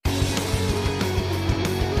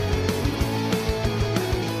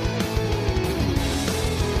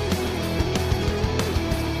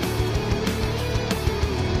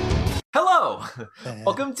Hello.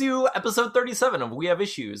 Welcome to episode 37 of We Have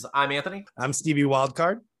Issues. I'm Anthony. I'm Stevie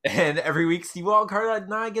Wildcard. And every week, Stevie Wildcard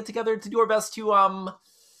and I get together to do our best to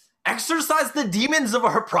exercise the demons of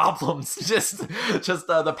our problems. Just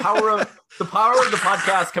the power of the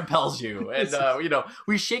podcast compels you. And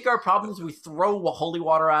we shake our problems, we throw holy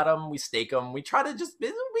water at them, we stake them, we try to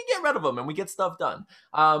we get rid of them and we get stuff done.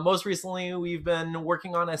 Most recently, we've been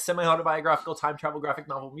working on a semi-autobiographical time travel graphic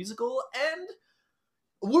novel musical, and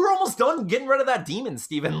we're almost done getting rid of that demon,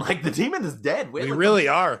 Steven. Like, the demon is dead. We really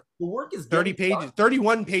are. The work is 30 pages, done.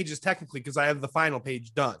 31 pages technically, because I have the final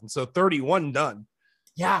page done. So 31 done.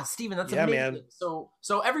 Yeah, Steven, that's amazing. Man.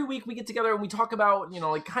 So every week we get together and we talk about,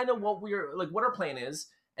 kind of what our plan is,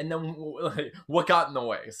 and then what got in the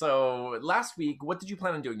way. So last week, what did you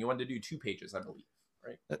plan on doing? You wanted to do 2 pages, I believe,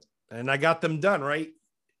 right? And I got them done right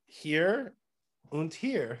here and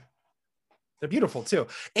here. They're beautiful too.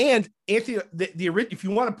 And Anthony, if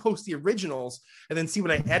you want to post the originals and then see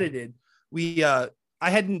what I edited, I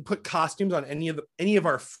hadn't put costumes on any of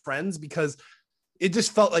our friends because it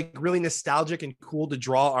just felt like really nostalgic and cool to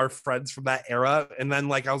draw our friends from that era. And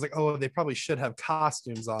then I was like, oh, they probably should have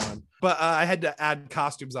costumes on. But I had to add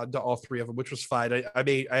costumes on to all 3 of them, which was fine. I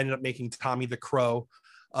ended up making Tommy the Crow,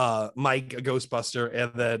 Mike a Ghostbuster,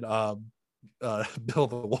 and then Bill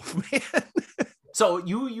the Wolfman. So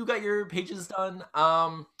you got your pages done.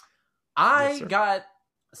 I got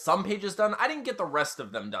some pages done. I didn't get the rest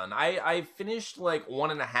of them done. I finished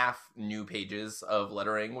 1.5 new pages of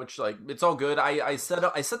lettering, which it's all good. I set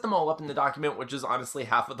them all up in the document, which is honestly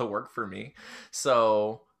half of the work for me.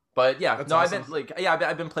 So, but yeah, that's awesome.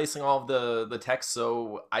 I've been placing all of the text.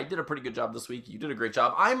 So I did a pretty good job this week. You did a great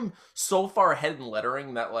job. I'm so far ahead in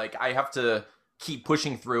lettering that I have to keep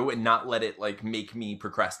pushing through and not let it make me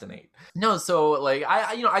procrastinate. No, so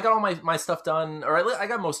I got all my stuff done, or I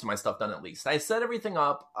got most of my stuff done at least. I set everything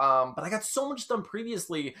up, but I got so much done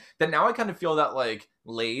previously that now I kind of feel that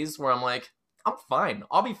laze where I'm I'm fine.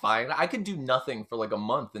 I'll be fine. I could do nothing for a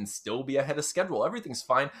month and still be ahead of schedule. Everything's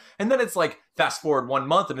fine. And then it's fast forward 1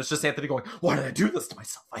 month and it's just Anthony going, why did I do this to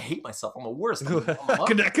myself? I hate myself. I'm the worst. I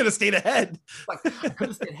could have stayed ahead. I could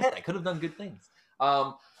have stayed ahead. I could have done good things.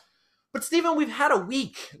 But Steven, we've had a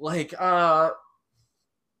week.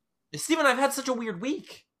 Steven, I've had such a weird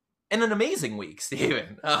week. And an amazing week,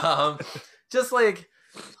 Steven. Okay.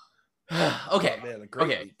 Oh, man, a great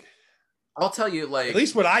week. I'll tell you, at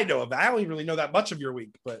least what I know of. I don't even really know that much of your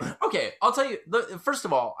week, but okay, I'll tell you. First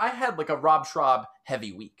of all, I had a Rob Schrab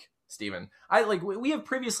heavy week, Steven. We have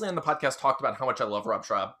previously on the podcast talked about how much I love Rob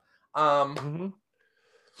Schrab.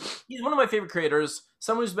 He's one of my favorite creators,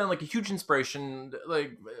 someone who's been a huge inspiration,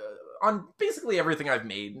 on basically everything I've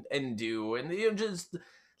made and do. And just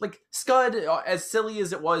Scud, as silly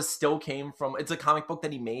as it was, still came from, it's a comic book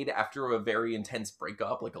that he made after a very intense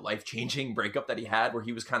breakup, a life-changing breakup that he had, where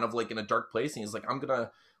he was kind of in a dark place, and he's I'm gonna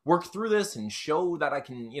work through this and show that I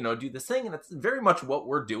can, do this thing. And that's very much what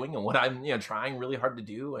we're doing and what I'm, trying really hard to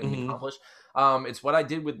do and accomplish. It's what I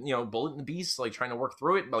did with, Bullet and the Beast, trying to work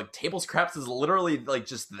through it. Table Scraps is literally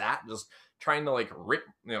just trying to rip,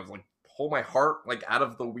 pull my heart out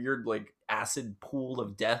of the weird acid pool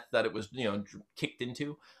of death that it was kicked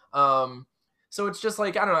into. So it's just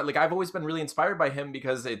I don't know, I've always been really inspired by him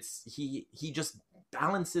because he just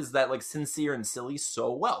balances that sincere and silly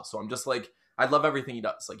so well. So I'm just I love everything he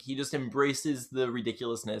does. He just embraces the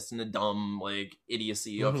ridiculousness and the dumb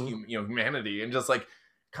idiocy of humanity, and just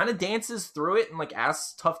kind of dances through it and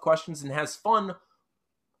asks tough questions and has fun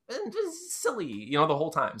and just silly the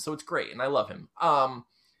whole time. So it's great, and I love him.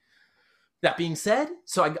 That being said,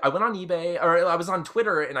 so I went on eBay, or I was on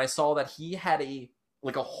Twitter, and I saw that he had a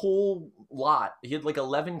whole lot. He had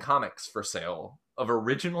 11 comics for sale of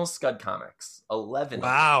original Scud comics. 11.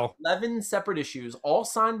 Wow. 11 separate issues, all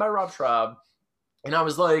signed by Rob Schrab. And I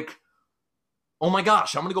was oh my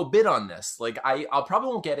gosh, I'm going to go bid on this. I'll probably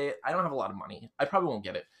won't get it. I don't have a lot of money. I probably won't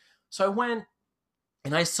get it. So I went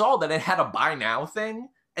and I saw that it had a buy now thing.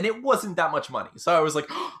 And it wasn't that much money. So I was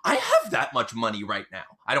I have that much money right now.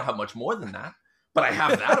 I don't have much more than that, but I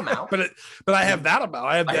have that amount. but I have that amount.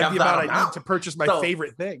 I have the amount I need to purchase my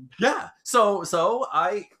favorite thing. Yeah. So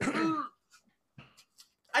I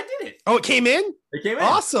I did it. Oh, it came in? It came in.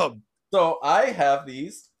 Awesome. So I have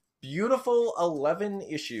these beautiful 11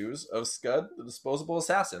 issues of Scud, the Disposable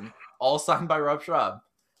Assassin, all signed by Rob Schrab.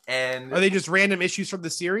 And Are they just random issues from the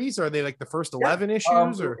series? Or are they like the first 11 yeah,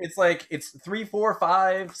 issues? Or it's like it's 3, 4,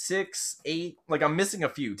 5, 6, 8. Like I'm missing a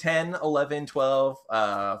few: 10, 11, 12,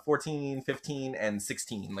 14, 15, and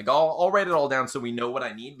 16. Like I'll write it all down so we know what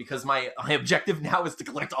I need, because my objective now is to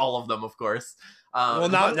collect all of them, of course. well,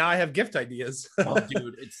 now I have gift ideas. Oh,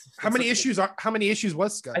 dude, how many issues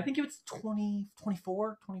was Scud? I think it was 20,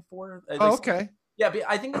 24, 24. Oh, okay. Yeah, but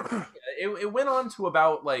I think it went on to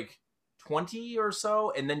about like 20 or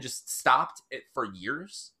so, and then just stopped it for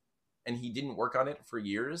years. And he didn't work on it for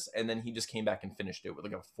years, and then he just came back and finished it with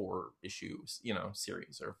like a 4 issues,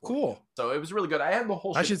 series or 4. Cool. So it was really good. I had the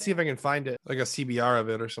whole. I should see if I can find it, like a CBR of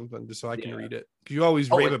it or something, just so I can read it. Because you always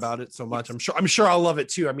rave about it so much. I'm sure I'll love it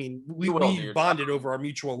too. I mean, we bonded over our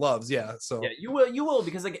mutual loves. Yeah. So yeah, you will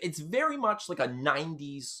because like it's very much like a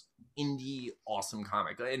 90s indie awesome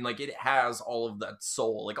comic, and like it has all of that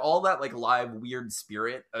soul, like all that like live weird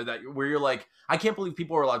spirit that where you're like, I can't believe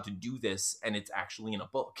people are allowed to do this and it's actually in a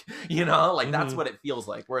book, like that's what it feels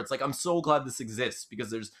like, where it's like, I'm so glad this exists, because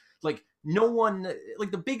there's like no one,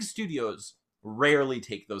 like the big studios rarely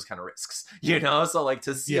take those kind of risks, so like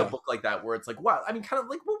to see a book like that where it's like, wow, I mean, kind of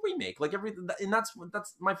like what we make, like everything, and that's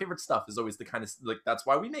my favorite stuff, is always the kind of like, that's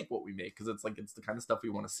why we make what we make, because it's like it's the kind of stuff we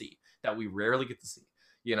want to see that we rarely get to see.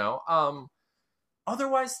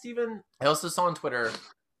 Otherwise, Steven, I also saw on Twitter.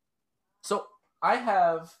 So I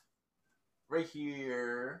have right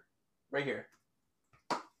here.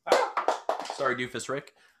 Sorry, Doofus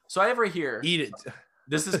Rick. So I have right here. Eat it.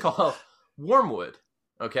 This is called Wormwood.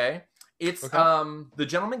 Okay. It's The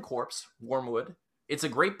Gentleman Corpse, Wormwood. It's a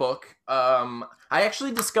great book. I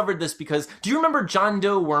actually discovered this because, do you remember John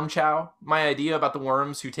Doe Wormchow? My idea about the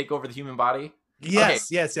worms who take over the human body?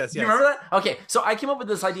 Yes, okay. yes. You remember that? Okay, so I came up with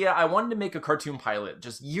this idea. I wanted to make a cartoon pilot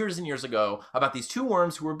just years and years ago about these 2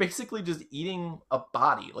 worms who were basically just eating a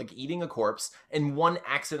body, like eating a corpse, and one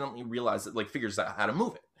accidentally realizes it, like figures out how to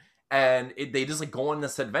move it. And they just like go on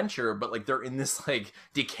this adventure, but like they're in this like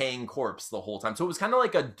decaying corpse the whole time. So it was kind of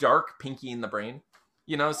like a dark Pinky in the Brain,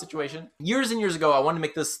 situation. Years and years ago, I wanted to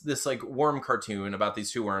make this like worm cartoon about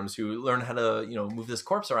these 2 worms who learn how to, move this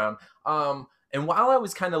corpse around. And while I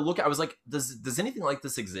was kind of looking, I was like, does anything like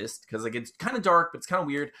this exist? Because like it's kind of dark, but it's kind of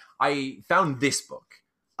weird. I found this book.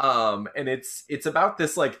 And it's about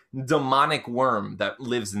this like demonic worm that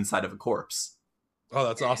lives inside of a corpse. Oh,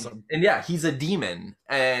 that's awesome. And yeah, he's a demon,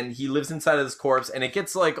 and he lives inside of this corpse, and it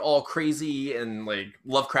gets like all crazy and like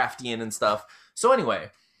Lovecraftian and stuff. So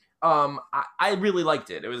anyway, I really liked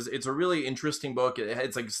it. It's a really interesting book.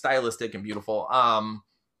 It's like stylistic and beautiful.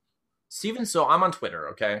 Steven, so I'm on Twitter,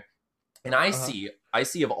 okay? And I see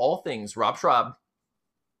of all things, Rob Schraub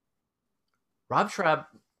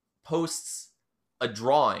posts a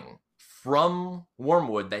drawing from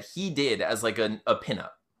Wormwood that he did as like a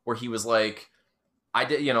pinup, where he was like, I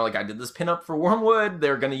did this pinup for Wormwood.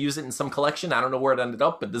 They're going to use it in some collection. I don't know where it ended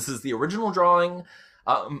up, but this is the original drawing.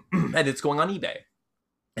 And it's going on eBay.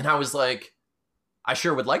 And I was like, I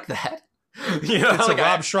sure would like that. It's like a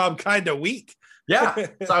Rob Schraub kind of week. Yeah.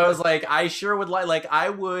 So I was like, I sure would I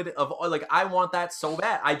want that so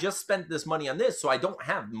bad. I just spent this money on this, so I don't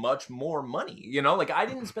have much more money, I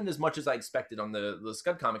didn't spend as much as I expected on the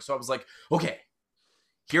Scud comic. So I was like, okay,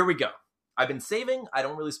 here we go. I've been saving. I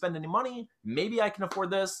don't really spend any money. Maybe I can afford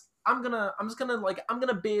this. I'm gonna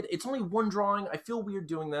bid. It's only 1 drawing. I feel weird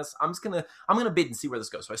doing this. I'm gonna bid and see where this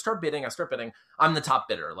goes. So I start bidding. I'm the top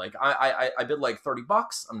bidder. Like I bid like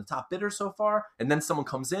 $30. I'm the top bidder so far. And then someone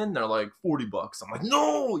comes in. They're like $40. I'm like,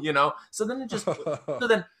 no, So then it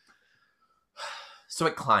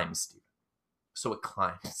it climbs, dude. So it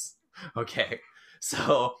climbs. Okay.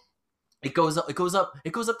 So it goes up to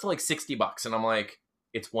like $60, and I'm like,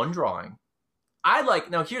 it's 1 drawing.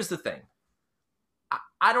 Now here's the thing.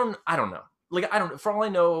 I don't know. Like, I don't, for all I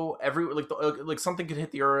know, something could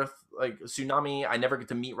hit the earth, like a tsunami. I never get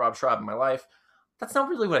to meet Rob Schraub in my life. That's not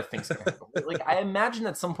really what I think's gonna happen. Like, I imagine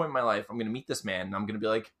at some point in my life, I'm gonna meet this man, and I'm gonna be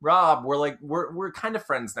like, Rob, we're kind of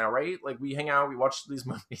friends now, right? Like, we hang out, we watch these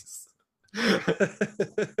movies.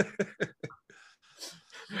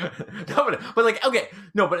 No, but like, okay,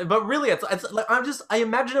 no, but really, it's like, I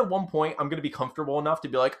imagine at one point I'm gonna be comfortable enough to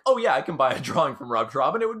be like, oh yeah, I can buy a drawing from Rob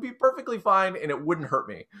Schraub, and it would be perfectly fine, and it wouldn't hurt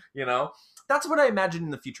me. That's what I imagine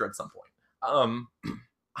in the future at some point.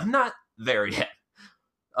 I'm not there yet,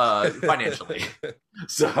 financially.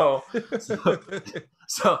 So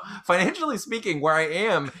financially speaking, where I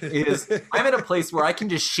am is I'm at a place where I can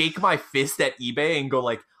just shake my fist at eBay and go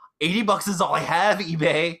like, $80 is all I have,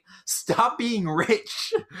 eBay. Stop being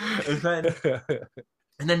rich. And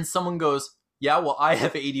then someone goes, yeah, well, I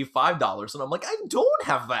have $85. And I'm like, I don't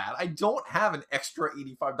have that. I don't have an extra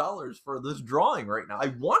 $85 for this drawing right now.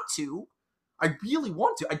 I want to. I really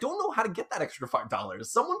want to. I don't know how to get that extra $5.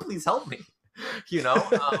 Someone please help me. You know?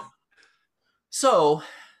 So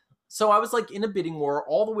I was like in a bidding war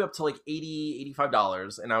all the way up to like $80,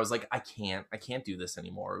 $85. And I was like, I can't do this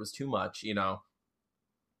anymore. It was too much, you know?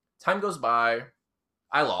 Time goes by.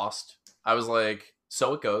 I lost. I was like,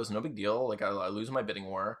 so it goes. No big deal. Like I lose my bidding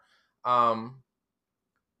war.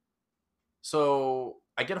 So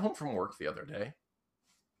I get home from work the other day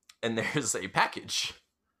and there's a package.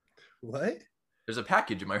 What? There's a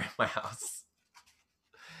package in my house.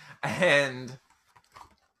 And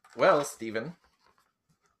well, Steven,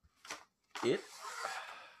 it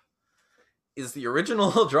is the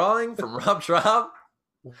original drawing from Rob Schraub.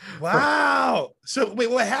 Wow. So wait,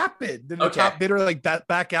 what happened? Did the top bidder like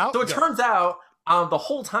back out? So it turns out the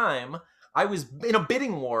whole time I was in a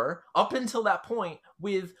bidding war up until that point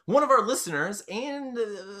with one of our listeners and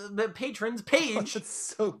the patrons, Paige,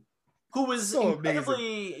 who was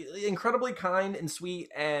incredibly kind and sweet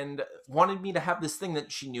and wanted me to have this thing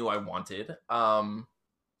that she knew I wanted.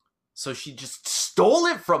 So she just stole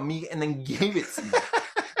it from me and then gave it to me.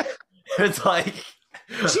 It's like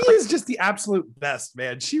she is just the absolute best,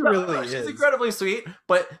 man. She really is. She's incredibly sweet.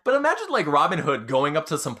 But imagine like Robin Hood going up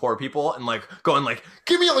to some poor people and like going like,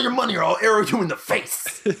 give me all your money or I'll arrow you in the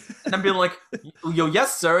face. And I'm being like, yo,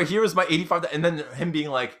 yes, sir. Here is my 85. And then him being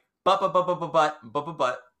like, but,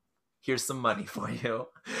 here's some money for you.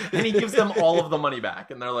 And he gives them all of the money back.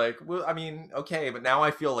 And they're like, well, I mean, okay, but now I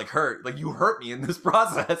feel like hurt. Like you hurt me in this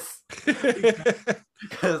process.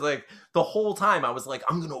 Because like the whole time I was like,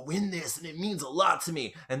 I'm going to win this and it means a lot to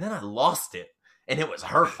me. And then I lost it and it was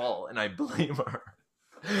her fault and I blame her.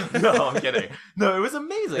 No, I'm kidding. No, it was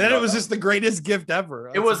amazing. Then it was just the greatest gift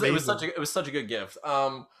ever. It was such a good gift.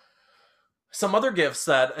 Some other gifts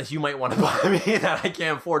that you might want to buy me that I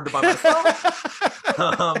can't afford to buy myself.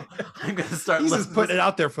 I'm going to start just putting it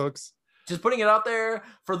out there, folks. Just putting it out there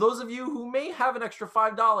for those of you who may have an extra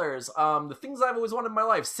 $5. The things I've always wanted in my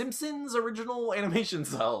life: Simpsons original animation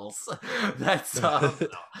cells. That's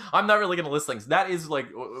I'm not really going to list things. That is like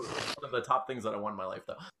one of the top things that I want in my life,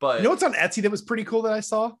 though. But you know what's on Etsy that was pretty cool that I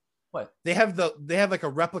saw? What? They have like a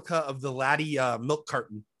replica of the Laddie milk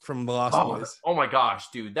carton from The Lost Boys. Oh my gosh,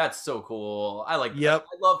 dude, that's so cool. I like. Yep.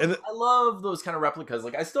 I love those kind of replicas.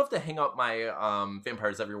 Like I still have to hang up my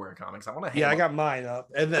Vampires Everywhere comics. I want to hang. Yeah, I got mine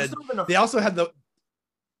up, and then they also had the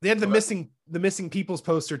missing people's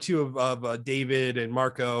poster too of David and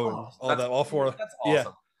Marco and all four. That's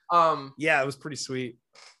awesome. Yeah, it was pretty sweet.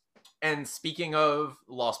 And speaking of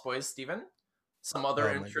Lost Boys, Steven, some other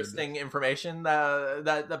interesting information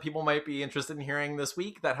that people might be interested in hearing this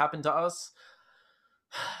week that happened to us.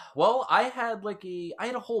 Well, I had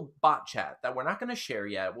a whole bot chat that we're not going to share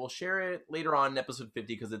yet. We'll share it later on in episode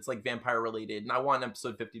 50 because it's like vampire related, and I want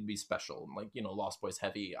episode 50 to be special and like, you know, Lost Boys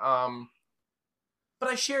heavy. But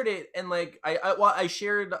I shared it, and like I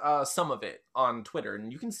shared some of it on Twitter,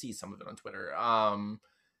 and you can see some of it on Twitter.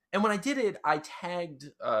 And when I did it, I tagged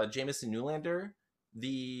Jameson Newlander,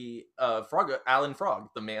 the Alan Frog,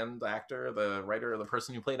 the actor, the writer, the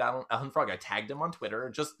person who played Alan Frog. I tagged him on Twitter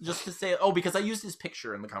just to say, because I used his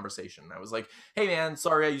picture in the conversation. I was like, hey man,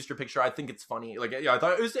 sorry I used your picture. I think it's funny. Like, yeah, I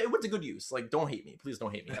thought it went to good use. Like, don't hate me, please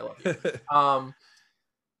don't hate me. I love you.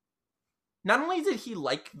 Not only did he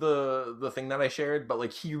like the thing that I shared, but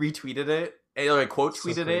like he retweeted it and like quote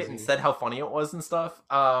tweeted it and said how funny it was and stuff.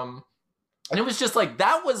 And it was just like,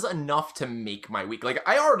 that was enough to make my week. Like,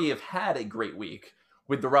 I already have had a great week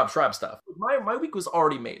with the Rob Schraub stuff. My week was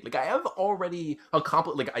already made. Like, I have already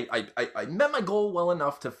accomplished, like, I met my goal well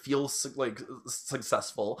enough to feel like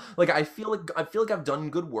successful. Like, I feel like I've done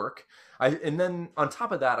good work. And then on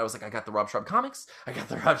top of that, I was like, I got the Rob Schraub comics. I got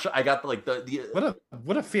the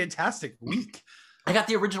what a fantastic week. I got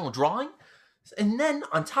the original drawing. And then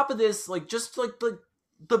on top of this, like, just like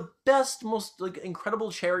the best, most like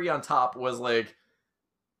incredible cherry on top was like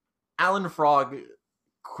Alan Frog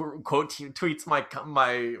quote tweets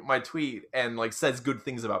my tweet and like says good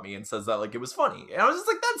things about me and says that like it was funny, and I was just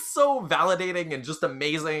like, that's so validating and just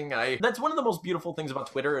amazing. That's one of the most beautiful things about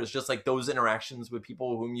Twitter, is just like those interactions with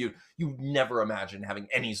people whom you never imagine having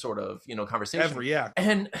any sort of, you know, conversation ever. Yeah.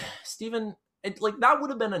 And Steven, it like that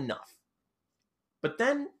would have been enough, but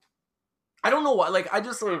then I don't know why, like I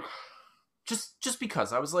just like just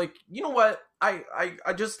because I was like, you know what, I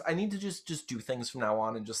need to just do things from now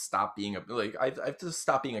on and just stop being I have to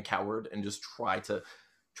stop being a coward and just try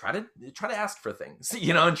try to ask for things,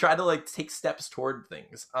 and try to like take steps toward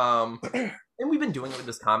things. And we've been doing it with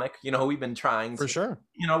this comic. We've been trying for sure.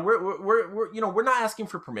 We're not asking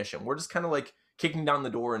for permission. We're just kind of like kicking down the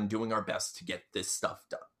door and doing our best to get this stuff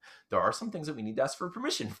done. There are some things that we need to ask for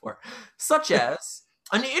permission for, such as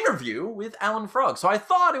an interview with Alan Frog. So I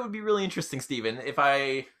thought it would be really interesting, Steven, if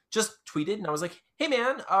I just tweeted and I was like, hey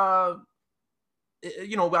man, I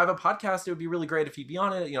have a podcast. It would be really great if you'd be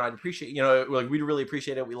on it. I'd appreciate, like we'd really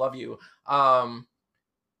appreciate it. We love you. And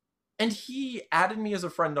he added me as a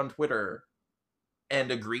friend on Twitter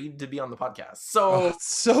and agreed to be on the podcast. So it's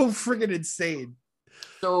so freaking insane.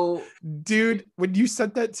 So dude, when you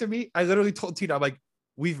sent that to me, I literally told Tina, I'm like,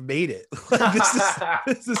 we've made it.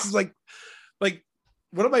 This is like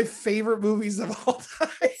one of my favorite movies of all time.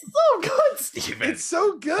 It's so good, Steven. It's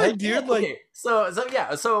so good, dude. Like, okay.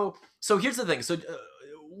 So here's the thing. So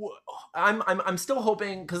I'm still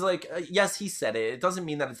hoping, because like yes, he said it. It doesn't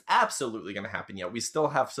mean that it's absolutely going to happen yet. We still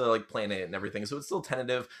have to like plan it and everything. So it's still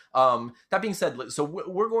tentative. That being said, so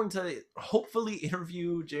we're going to hopefully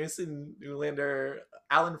interview Jameson Newlander,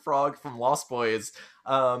 Alan Frog from Lost Boys.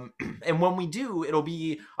 And when we do, it'll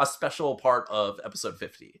be a special part of episode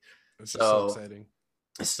 50. It's so exciting.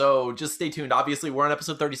 So just stay tuned. Obviously, we're on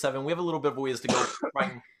episode 37. We have a little bit of ways to go,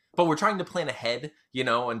 but we're trying to plan ahead,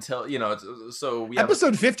 until, so we have...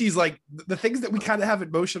 Episode 50 is like the things that we kind of have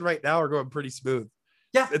in motion right now are going pretty smooth.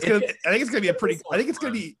 Yeah. I think it's going to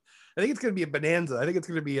be a bonanza. I think it's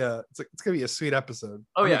going to be it's going to be a sweet episode.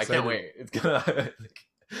 Oh yeah, I can't wait. It's gonna...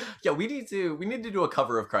 Yeah, we need to do a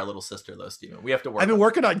cover of Cry Little Sister though, Steven. We have to work. I've been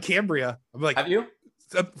working on Cambria. I'm like, have you?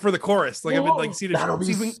 For the chorus, like I've been like seeing it,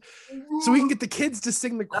 so we can get the kids to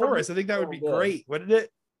sing the chorus. I think that would be great, wouldn't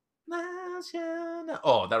it?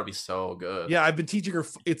 Oh, that'll be so good. Yeah, I've been teaching her.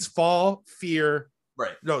 It's fall, fear.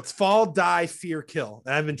 Right. No, it's fall, die, fear, kill.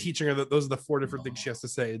 And I've been teaching her that those are the 4 different things she has to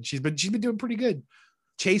say, and she's been doing pretty good.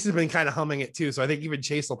 Chase has been kind of humming it too, so I think even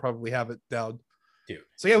Chase will probably have it down. Dude.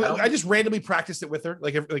 So yeah, I just randomly practiced it with her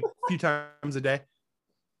like a few times a day.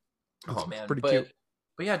 Oh man, pretty cute.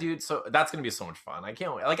 But yeah, dude, so that's gonna be so much fun. I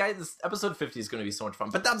can't wait. Like, this episode 50 is gonna be so much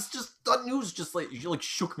fun. But that's just that news. Just like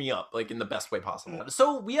shook me up, like in the best way possible.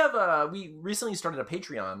 So we have we recently started a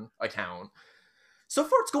Patreon account. So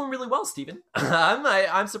far, it's going really well, Steven.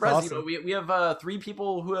 I'm surprised. Awesome. We have 3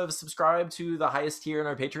 people who have subscribed to the highest tier in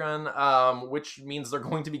our Patreon, which means they're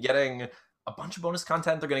going to be getting a bunch of bonus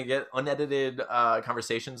content. They're going to get unedited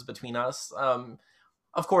conversations between us.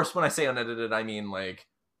 Of course, when I say unedited, I mean like,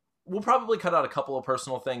 we'll probably cut out a couple of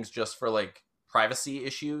personal things just for like privacy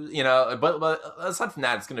issues, but aside from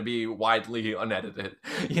that, it's going to be widely unedited,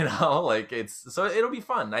 like so it'll be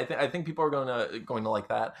fun. I think people are going to like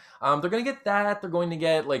that. They're going to get that. They're going to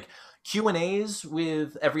get like Q&As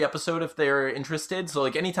with every episode if they're interested. So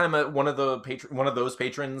like anytime one of those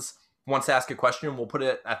patrons wants to ask a question, we'll put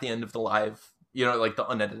it at the end of the live, like the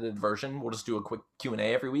unedited version. We'll just do a quick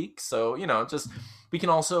Q&A every week. So, just, we can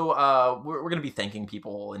also, we're going to be thanking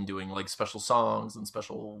people and doing like special songs and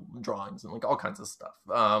special drawings and like all kinds of stuff.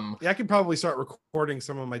 Yeah, I could probably start recording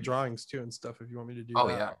some of my drawings too and stuff if you want me to do that. Oh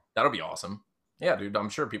yeah, that'll be awesome. Yeah, dude, I'm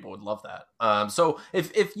sure people would love that. So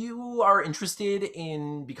if you are interested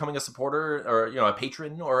in becoming a supporter or, a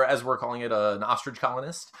patron, or as we're calling it, an ostrich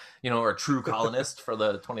colonist, or a true colonist for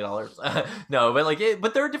the $20. No, but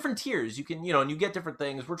but there are different tiers. You can, and you get different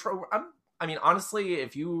things. I mean, honestly,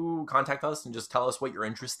 if you contact us and just tell us what you're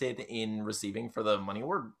interested in receiving for the money,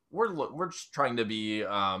 we're just trying to be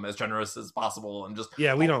as generous as possible, and just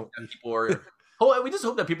we don't. People are. We just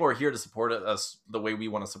hope that people are here to support us the way we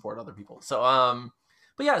want to support other people. So,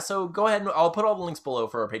 but yeah, so go ahead and I'll put all the links below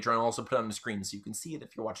for our Patreon. I'll also put it on the screen so you can see it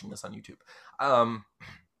if you're watching this on YouTube.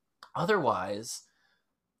 Otherwise,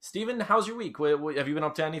 Steven, how's your week? Have you been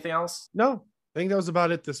up to anything else? No, I think that was about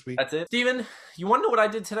it this week. That's it. Steven, you want to know what I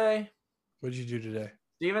did today? What did you do today?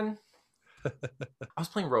 Steven? I was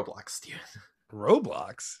playing Roblox, Steven.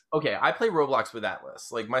 Roblox? Okay, I play Roblox with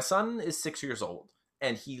Atlas. Like, my son is 6 years old.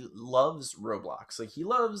 And he loves Roblox. Like he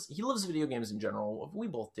loves video games in general. We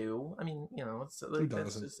both do. I mean,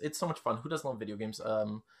 it's so much fun. Who doesn't love video games?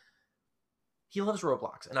 He loves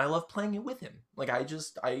Roblox, and I love playing it with him. Like I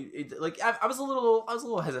was a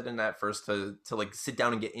little hesitant at first to like sit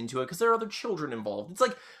down and get into it because there are other children involved. It's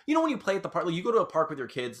like, when you play at the park, like you go to a park with your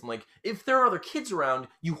kids, and like if there are other kids around,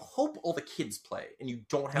 you hope all the kids play and you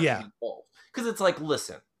don't have to be involved, because it's like,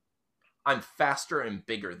 listen, I'm faster and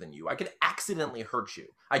bigger than you. I could accidentally hurt you.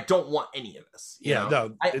 I don't want any of this.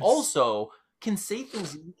 I also can say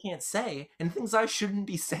things that you can't say and things I shouldn't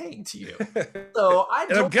be saying to you. So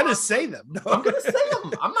I'm gonna say them. No. I'm gonna say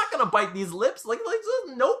them. I'm not gonna bite these lips. Like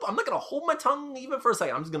nope. I'm not gonna hold my tongue even for a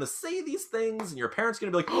second. I'm just gonna say these things, and your parents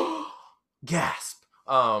gonna be like, oh, gasp.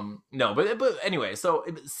 No, but anyway. So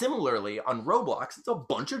similarly on Roblox, it's a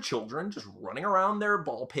bunch of children just running around their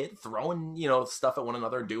ball pit, throwing stuff at one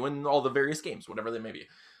another, doing all the various games, whatever they may be.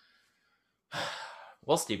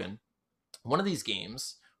 Well, Steven, one of these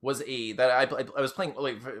games was that I was playing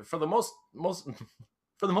like for the most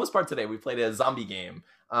for the most part today. We played a zombie game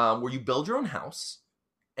where you build your own house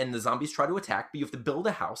and the zombies try to attack, but you have to build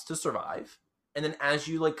a house to survive. And then as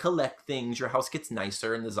you like collect things, your house gets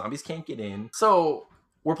nicer and the zombies can't get in. So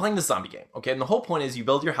we're playing the zombie game, okay? And the whole point is you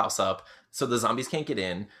build your house up so the zombies can't get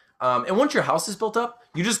in. And once your house is built up,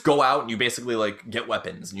 you just go out and you basically like get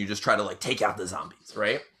weapons and you just try to like take out the zombies,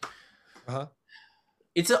 right? Uh-huh.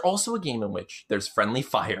 It's also a game in which there's friendly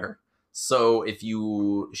fire. So if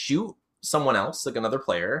you shoot someone else, like another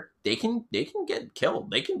player, they can get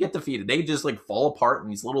killed. They can get defeated. They just like fall apart in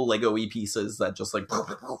these little Lego-y pieces that just like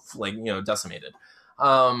decimated. So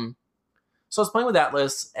I was playing with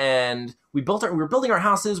Atlas and we were building our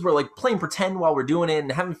houses. We're like playing pretend while we're doing it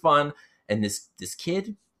and having fun. And this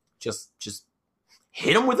kid just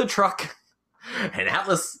hit him with a truck. And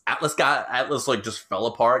Atlas like just fell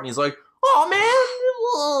apart and he's like, oh man,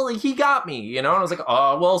 well, he got me, And I was like,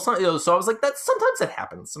 oh, well, so I was like, sometimes that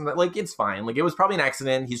happens. Like, it's fine. Like, it was probably an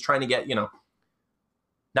accident. He's trying to get, not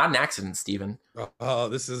an accident, Steven. Oh,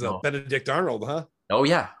 this is a Benedict Arnold, huh? Oh,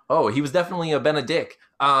 yeah. Oh, he was definitely a Benedict.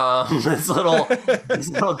 This little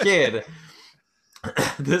kid.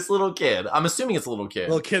 This little kid. I'm assuming it's a little kid.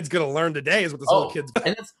 Little kid's gonna learn today is what this little kid's.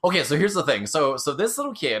 And okay, so here's the thing. So this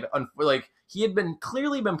little kid, like, he had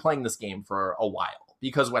clearly been playing this game for a while.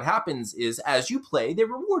 Because what happens is, as you play, they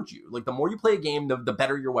reward you. Like, the more you play a game, the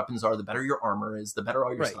better your weapons are, the better your armor is, the better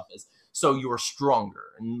all your stuff is. So you're stronger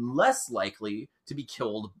and less likely to be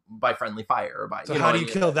killed by friendly fire. So how do you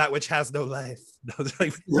kill that which has no life? Exactly.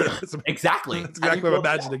 That's exactly what I'm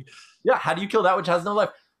imagining. Yeah, how do you kill that which has no life?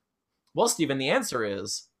 Well, Steven, the answer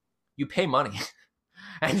is you pay money.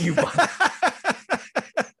 And you buy...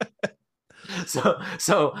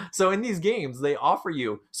 So in these games they offer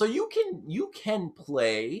you so you can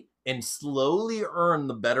play and slowly earn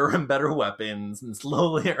the better and better weapons and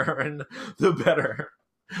slowly earn the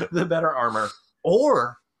better armor,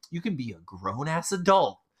 or you can be a grown-ass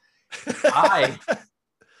adult.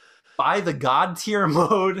 Buy the god tier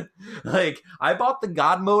mode. Like, I bought the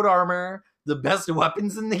god mode armor, the best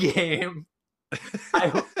weapons in the game.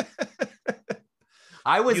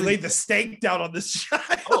 You laid the stake down on this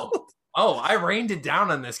child. Oh, I rained it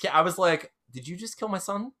down on this kid. I was like, did you just kill my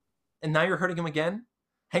son? And now you're hurting him again?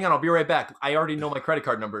 Hang on, I'll be right back. I already know my credit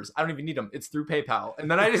card numbers. I don't even need them. It's through PayPal.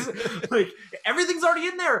 And then I just, like, everything's already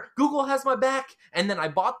in there. Google has my back. And then I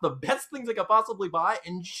bought the best things I could possibly buy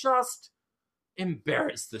and just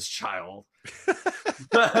embarrassed this child.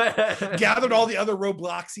 Gathered all the other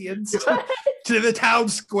Robloxians to the town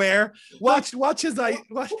square. Watch as I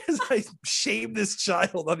shame this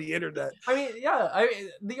child on the internet. I mean, yeah.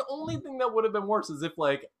 The only thing that would have been worse is if,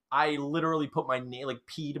 like, I literally put my name, like,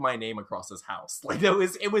 peed my name across his house. Like, it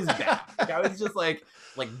was bad. Like, I was just like,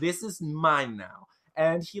 this is mine now.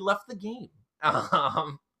 And he left the game.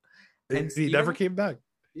 And he never came back.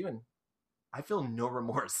 Steven, I feel no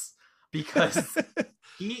remorse because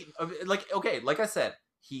he, like I said,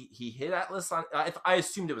 he hit Atlas on. I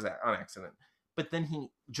assumed it was on accident, but then he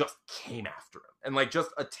just came after him and like just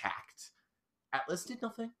attacked. Atlas did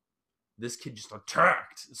nothing. This kid just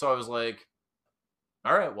attacked. So I was like,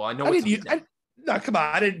 all right, well, I know. No, come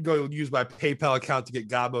on. I didn't go use my PayPal account to get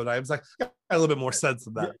God mode items. Like, I got a little bit more sense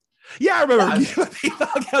than that. Yeah, I remember using my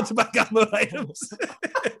PayPal account to buy God mode items.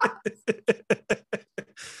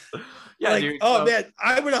 Yeah, like, dude. Oh man,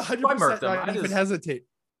 I would 100% not even hesitate.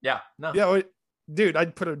 Yeah, no. Yeah, dude,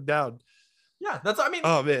 I'd put him down. Yeah, that's. I mean,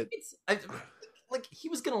 oh man, like he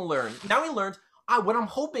was gonna learn. Now he learned. What I'm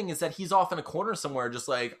hoping is that he's off in a corner somewhere, just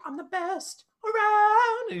like, I'm the best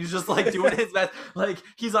around, and he's just like doing his best. Like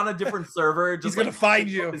he's on a different server. Just he's gonna find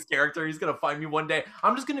you. His character. He's gonna find me one day.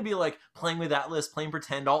 I'm just gonna be like playing with Atlas, playing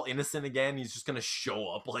pretend, all innocent again. He's just gonna show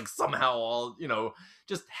up like somehow, all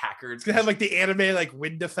just hacker. It's gonna have like the anime like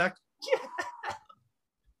wind effect. Yeah.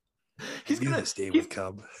 He's gonna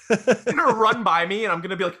run by me, and I'm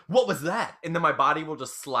gonna be like, "What was that?" And then my body will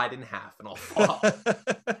just slide in half, and I'll fall off.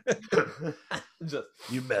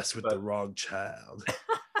 You mess with the wrong child.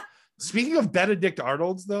 Speaking of Benedict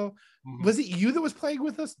Arnolds, though, was it you that was playing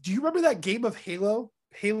with us? Do you remember that game of Halo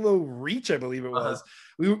Halo Reach, I believe it was.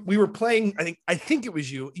 We were playing. I think it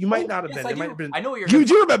was you. You might not have yes, been. It might have been. I know what you're. You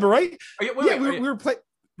do remember, right? Wait, we were playing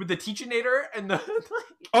with the Teachinator and the.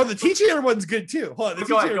 Oh, the Teachinator one's good too. Hold on, the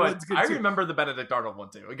Teachinator one's good too. I too. remember the Benedict Arnold one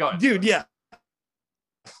too. Go ahead. Dude, yeah.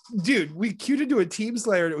 Dude, we queued into a Team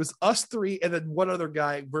Slayer and it was us three and then one other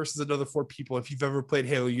guy versus another 4 people. If you've ever played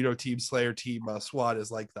Halo, you know Team Slayer, Team SWAT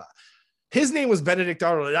is like that. His name was Benedict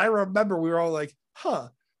Arnold, and I remember we were all like, huh,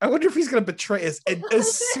 I wonder if he's going to betray us. And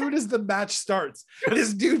as soon as the match starts,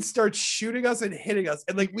 this dude starts shooting us and hitting us.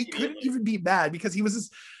 And like, we couldn't even be mad because he was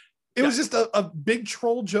just, it was just a big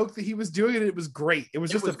troll joke that he was doing. And it was great. It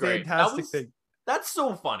was just a fantastic thing. That's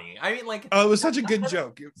so funny. I mean, like, oh, it was such a good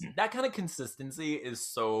joke. That kind of consistency is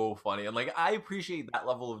so funny. And like, I appreciate that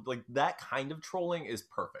level of like, that kind of trolling is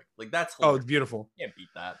perfect. Like, that's hilarious. Oh, it's beautiful. Can't beat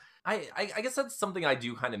that. I guess that's something I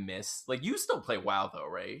do kind of miss. Like, you still play WoW though,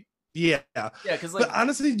 right? Yeah, because like, but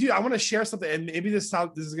honestly, dude, I want to share something, and maybe this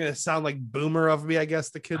is gonna sound like boomer of me, I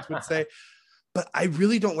guess the kids would say, but I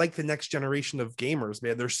really don't like the next generation of gamers,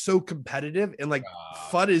 man. They're so competitive, and like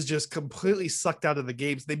FUD is just completely sucked out of the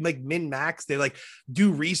games. They like min-max, they like do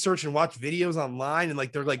research and watch videos online, and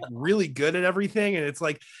like they're like really good at everything, and it's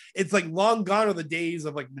like long gone are the days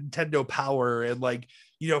of like Nintendo Power and like,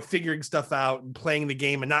 you know, figuring stuff out and playing the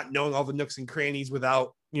game and not knowing all the nooks and crannies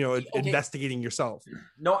without, you know, investigating yourself.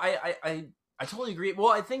 No, I totally agree.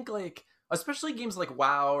 Well, I think like, especially games like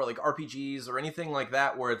WoW or like RPGs or anything like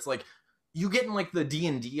that, where it's like, you get in like the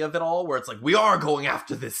D&D of it all, where it's like, we are going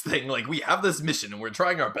after this thing, like we have this mission and we're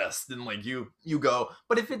trying our best, and like you go.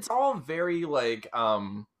 But if it's all very like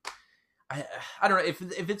I don't know,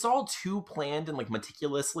 if it's all too planned and like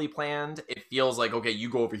meticulously planned, it feels like, okay, you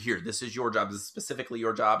go over here, this is your job, this is specifically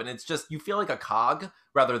your job, and it's just, you feel like a cog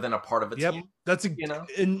rather than a part of a team. That's a, you know,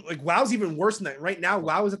 and like WoW's even worse than that. Right now,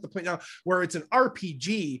 WoW is at the point now where it's an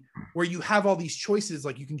RPG where you have all these choices,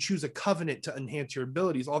 like you can choose a covenant to enhance your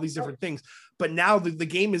abilities, all these different things. But now the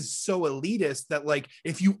game is so elitist that like,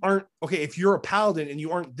 if you're a paladin and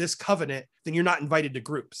you aren't this covenant, then you're not invited to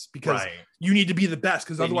groups because you need to be the best,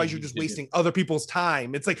 because otherwise you're just wasting other people's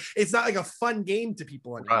time. It's like, it's not like a fun game to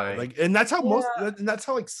people anymore. Like, and that's how that's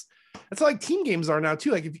how like team games are now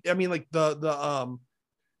too. Like, like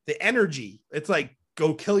the energy, it's like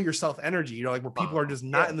go kill yourself energy, you know, like where people are just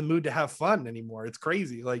not in the mood to have fun anymore. It's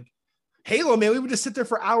crazy. Like Halo, man, we would just sit there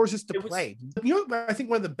for hours just to play. You know, I think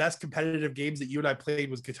one of the best competitive games that you and I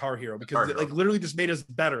played was Guitar Hero, because it like literally just made us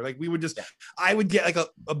better. Like we would just, I would get like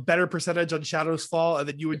a better percentage on Shadows Fall, and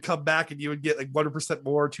then you would come back and you would get like 1%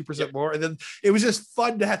 more, 2% more, and then it was just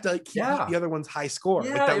fun to have to like keep the other one's high score.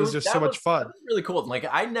 Like that was just so much fun. That was really cool. Like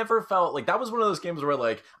I never felt like that was one of those games where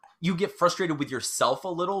like you get frustrated with yourself a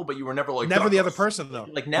little, but you were never like the other person though.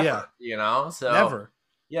 Like never, you know? So never.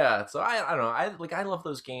 Yeah, so I don't know. I love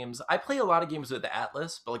those games. I play a lot of games with the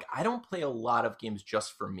Atlas, but like I don't play a lot of games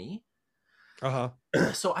just for me.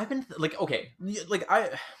 So I've been like, okay, like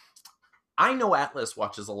I know Atlas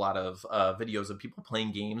watches a lot of videos of people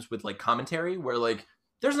playing games with like commentary where like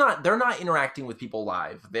they're not interacting with people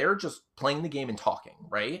live. They're just playing the game and talking,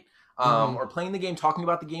 right? Or playing the game, talking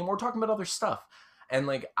about the game, or talking about other stuff. And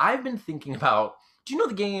like I've been thinking about, do you know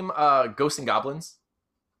the game Ghosts and Goblins?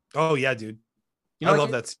 Oh yeah, dude. You know, I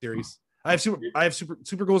love that series. I have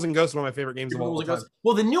Super Ghouls and Ghosts, one of my favorite games of all time.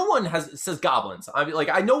 Well, the new one says Goblins. I mean, like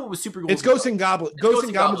I know it was Super Ghouls. It's Ghosts and Goblins. Ghosts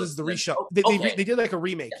and Goblins is the reshow. They did like a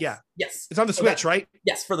remake. Yes. It's on the Switch, right?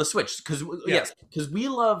 Yes, for the Switch. Because we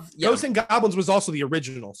love Ghosts and Goblins was also the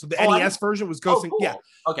original. So the NES version was Ghosts and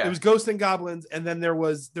it was Ghosts and Goblins, and then there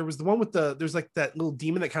was the one with there's like that little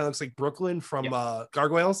demon that kind of looks like Brooklyn from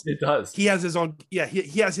Gargoyles. It does. He has his own. Yeah,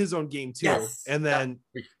 he has his own game too. Yes. And then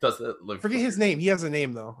forget his name. He has a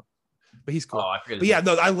name though. But he's cool. Oh, but yeah,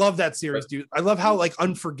 no, I love that series, dude. I love how like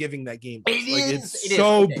unforgiving that game is. It's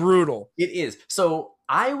so brutal. It is. So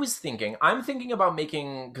I'm thinking about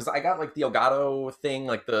making, because I got like the Elgato thing,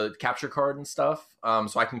 like the capture card and stuff.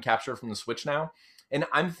 So I can capture from the Switch now. And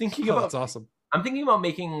I'm thinking about that's awesome. I'm thinking about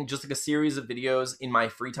making just like a series of videos in my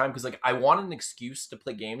free time, because like I want an excuse to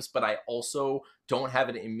play games, but I also don't have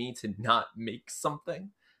it in me to not make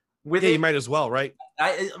something. You might as well, right?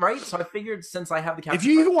 So I figured, since I have the capture, if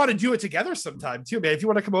you even want to do it together sometime too, man. If you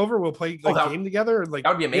want to come over, we'll play like game together. And like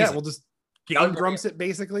that would be amazing. Yeah, we'll just game drum sit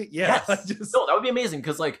basically. Yeah, yes. No, that would be amazing,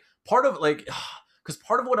 because like part of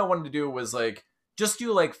what I wanted to do was like just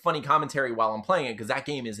do like funny commentary while I'm playing it, because that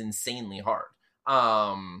game is insanely hard.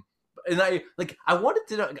 And I wanted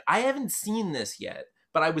to. I haven't seen this yet,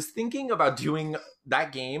 but I was thinking about doing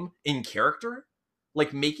that game in character.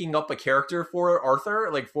 like making up a character for Arthur,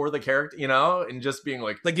 like for the character, you know, and just being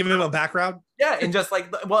like giving him a background. Yeah, and just like,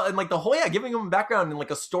 well, and like the whole, giving him a background and like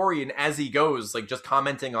a story, and as he goes, like just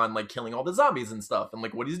commenting on like killing all the zombies and stuff, and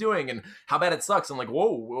like what he's doing and how bad it sucks, and like,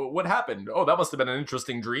 whoa, what happened? Oh, that must have been an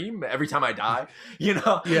interesting dream. Every time I die, you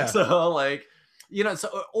know. Yeah. So like, you know,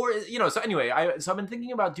 so or you know, so anyway, I've been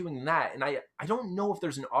thinking about doing that, and I don't know if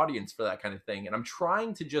there's an audience for that kind of thing, and I'm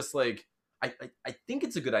trying to just like. I think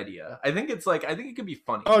it's a good idea. I think it could be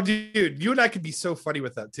funny. Oh, dude, you and I could be so funny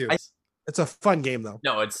with that too. It's a fun game though.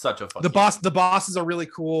 No, it's such a fun game. The bosses are really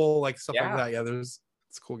cool, like stuff like that. Yeah, it's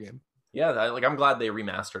a cool game. Yeah, like I'm glad they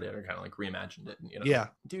remastered it or kind of like reimagined it. You know? Yeah,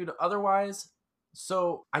 dude. Otherwise,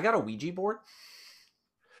 so I got a Ouija board.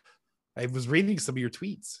 I was reading some of your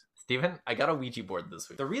tweets. Steven, I got a Ouija board this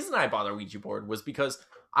week. The reason I bought a Ouija board was because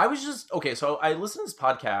I was just so I listened to this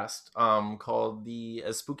podcast called the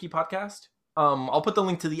Spooky Podcast. I'll put the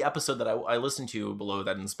link to the episode that I listened to below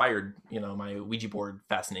that inspired, you know, my Ouija board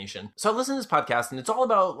fascination. So I listened to this podcast, and it's all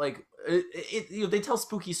about like you know, they tell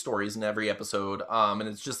spooky stories in every episode, and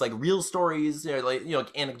it's just like real stories, you know,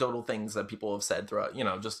 like anecdotal things that people have said throughout, you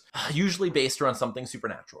know, just usually based around something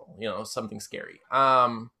supernatural, you know, something scary.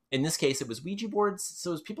 In this case, it was Ouija boards, so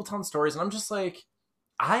it was people telling stories, and I'm just like,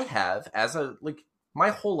 I have, as a like my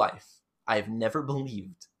whole life, I've never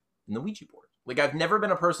believed in the Ouija board. Like, I've never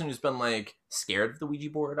been a person who's been, like, scared of the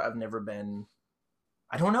Ouija board. I've never been...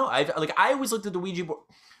 I don't know. I always looked at the Ouija board...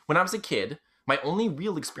 When I was a kid, my only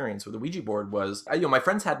real experience with the Ouija board was... you know, my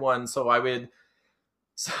friends had one, so I would...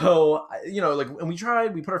 So, you know, like, when we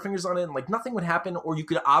tried, we put our fingers on it, and, like, nothing would happen, or you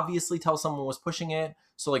could obviously tell someone was pushing it.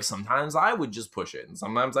 So, like, sometimes I would just push it, and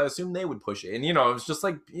sometimes I assumed they would push it. And, you know, it was just,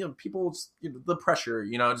 like, you know, people... You know, the pressure,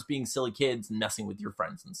 you know, just being silly kids and messing with your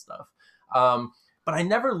friends and stuff. But I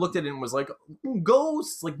never looked at it and was like,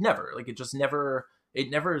 ghosts, like never, like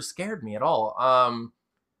it never scared me at all.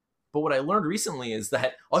 But what I learned recently is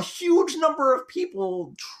that a huge number of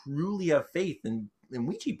people truly have faith in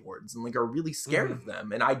Ouija boards and like are really scared of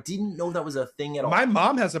them. And I didn't know that was a thing at all. My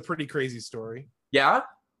mom has a pretty crazy story. Yeah.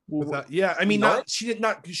 Yeah, I mean,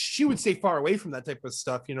 she would stay far away from that type of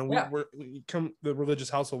stuff. You know, we come the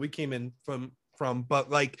religious household we came in from,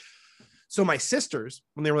 but like, so my sisters,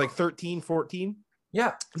 when they were like 13, 14,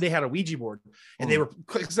 yeah, they had a Ouija board, and they were,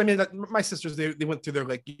 because I mean, my sisters, they went through their,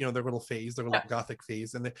 like, you know, their little phase, their little gothic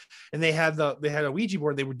phase, and they had a Ouija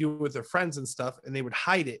board. They would do it with their friends and stuff, and they would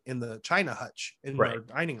hide it in the china hutch in their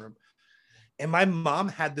dining room. And my mom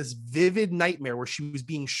had this vivid nightmare where she was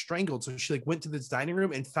being strangled. So she like went to this dining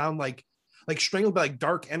room and found like strangled by like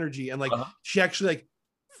dark energy, and like she actually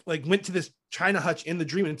like went to this china hutch in the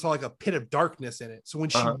dream and saw like a pit of darkness in it. So when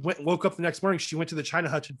she woke up the next morning, she went to the china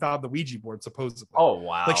hutch and found the Ouija board, supposedly. Oh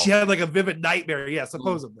wow! Like she had like a vivid nightmare. Yeah,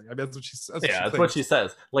 supposedly. I mean, that's what she says. That's what she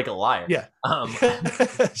says. Like a liar. Yeah.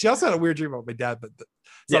 She also had a weird dream about my dad, but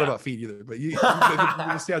it's not about feet either. But you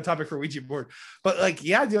stay on topic for Ouija board. But like,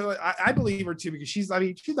 yeah, dude, I believe her too, because she had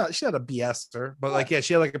a BS-er, but like, yeah,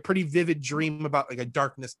 she had like a pretty vivid dream about like a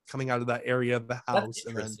darkness coming out of that area of the house. That's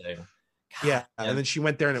interesting. And then, and then she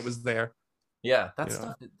went there and it was there. Yeah, that's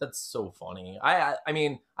stuff. That's so funny. I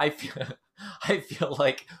mean, I feel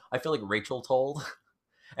like Rachel told,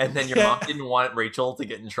 and then your mom didn't want Rachel to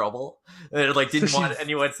get in trouble. And like didn't want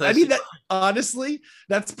anyone to. I mean, honestly,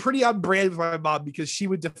 that's pretty on brand with my mom, because she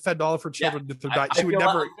would defend all of her children if they're dying. She would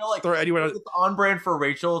never throw anyone. It's on brand for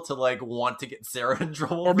Rachel to like want to get Sarah in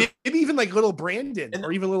trouble, or maybe even like little Brandon,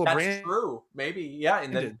 or even little Brandon. That's true. Maybe, yeah.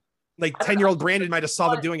 And then like 10-year-old Brandon might have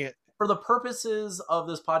saw them doing it. For the purposes of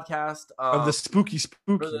this podcast, of the spooky,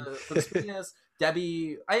 for the spookiness,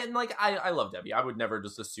 Debbie, I love Debbie. I would never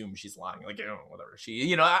just assume she's lying. Like, you know, whatever.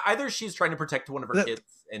 Either she's trying to protect one of her kids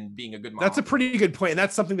and being a good mom. That's a pretty good point, and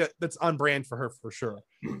that's something that's on brand for her for sure.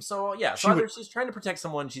 So yeah, either she's trying to protect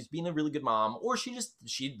someone, she's being a really good mom, or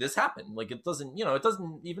this happened. Like it doesn't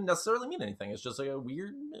even necessarily mean anything. It's just like a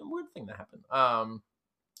weird thing that happened.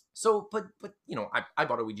 So, but you know, I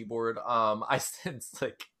bought a Ouija board. I said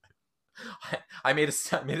like. I made a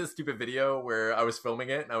stupid video where I was filming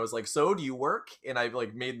it and I was like, "So do you work?" And I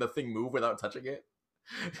like made the thing move without touching it.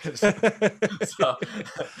 So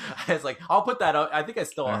I was like, I'll put that up. I think I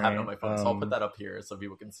still have it on my phone, so I'll put that up here so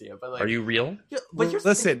people can see it. But like, are you real? Yeah, but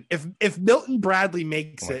listen, if Milton Bradley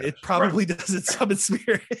makes it probably doesn't summon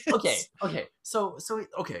spirits. Okay. So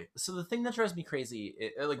the thing that drives me crazy,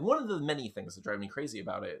 like one of the many things that drive me crazy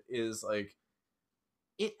about it is like,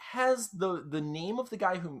 it has the name of the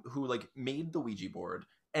guy who like made the Ouija board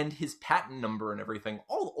and his patent number and everything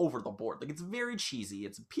all over the board. Like it's very cheesy.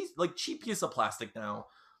 It's a cheap piece of plastic now.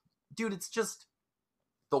 Dude, it's just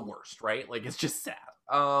the worst, right? Like it's just sad.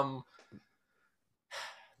 You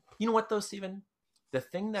know what though, Steven? the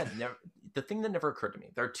thing that never occurred to me.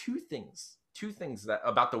 There are two things that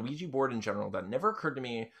about the Ouija board in general that never occurred to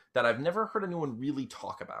me that I've never heard anyone really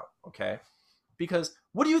talk about. Okay, because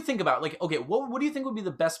what do you think about like okay, what do you think would be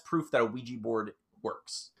the best proof that a Ouija board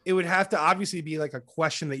works? It would have to obviously be like a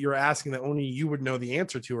question that you're asking that only you would know the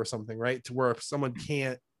answer to or something, right? To where if someone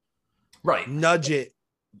can't nudge it.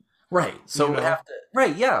 Right. So you know? we have to,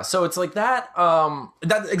 right, yeah. So it's like that.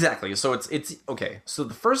 That exactly. So it's okay. So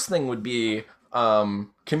the first thing would be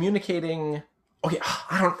communicating. Okay,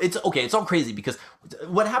 it's okay. It's all crazy because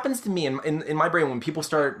what happens to me in my brain when people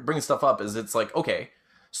start bringing stuff up is it's like, okay,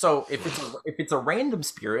 so if it's a random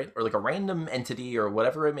spirit or like a random entity or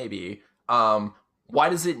whatever it may be, why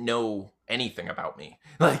does it know anything about me?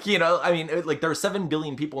 Like, you know, I mean, like there are 7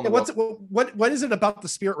 billion people in the world. What is it about the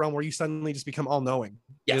spirit realm where you suddenly just become all knowing?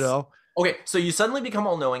 Yes. You know? Okay, so you suddenly become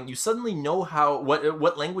all knowing. You suddenly know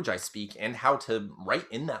what language I speak and how to write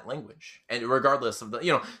in that language, and regardless of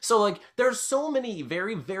the So like, there's so many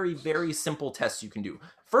very, very, very simple tests you can do.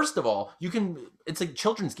 First of all, it's a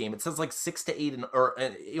children's game. It says like 6 to 8 or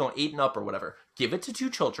 8 and up or whatever. Give it to 2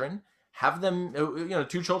 children. Have them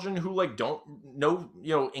 2 children who like don't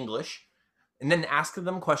know English, and then ask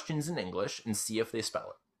them questions in English and see if they spell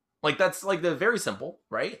it. Like that's like the very simple,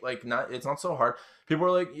 right? Like it's not so hard. People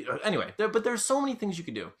are like, anyway, but there's so many things you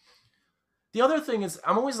could do. The other thing is,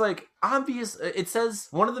 I'm always like, obvious. It says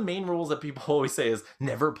one of the main rules that people always say is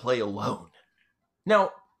never play alone.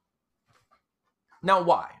 Now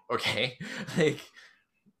why? Okay, like.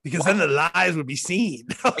 Because then the lies would be seen.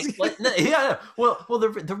 Yeah. Well,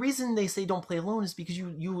 the reason they say don't play alone is because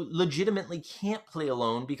you legitimately can't play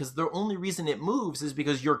alone, because the only reason it moves is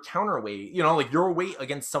because your counterweight, like your weight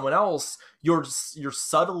against someone else, you're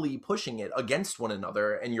subtly pushing it against one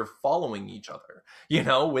another and you're following each other,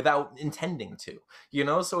 without intending to,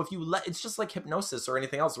 so if you it's just like hypnosis or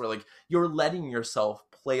anything else where like you're letting yourself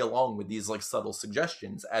play along with these like subtle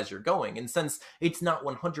suggestions as you're going. And since it's not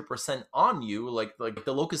 100% on you, like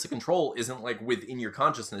the locus of control isn't like within your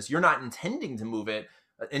consciousness, you're not intending to move it,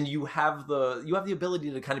 and you have the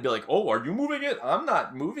ability to kind of be like, oh, are you moving it? I'm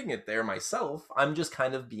not moving it there myself. I'm just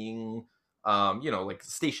kind of being like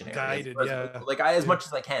stationary, guided, as much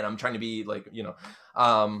as I can. I'm trying to be like,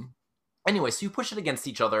 anyway, so you push it against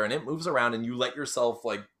each other and it moves around and you let yourself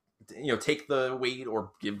like, take the weight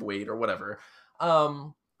or give weight or whatever.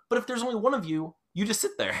 But if there's only one of you, you just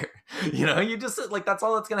sit there, you just sit, like, that's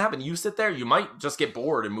all that's going to happen. You sit there, you might just get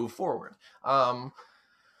bored and move forward.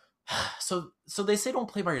 So they say don't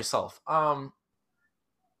play by yourself. But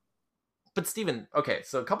Steven, okay,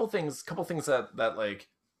 so a couple things that like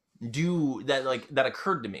do that, like that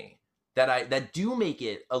occurred to me that do make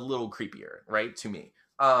it a little creepier, right, to me.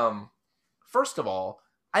 First of all,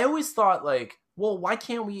 I always thought like, well, why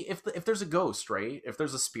can't we, if there's a ghost, right? If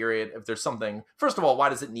there's a spirit, if there's something, first of all, why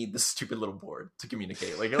does it need this stupid little board to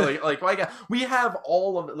communicate? Like we have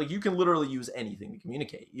all of it, like you can literally use anything to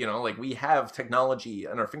communicate, like we have technology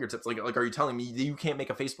at our fingertips. Like, are you telling me that you can't make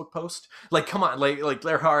a Facebook post? Like, come on, like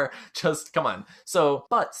there are just, come on. So,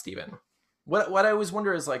 but Steven, what I always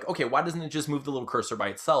wonder is like, okay, why doesn't it just move the little cursor by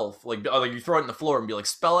itself? Like you throw it in the floor and be like,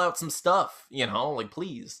 spell out some stuff, like,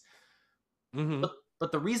 please. Mm-hmm.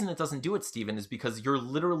 But the reason it doesn't do it, Steven, is because you're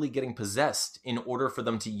literally getting possessed in order for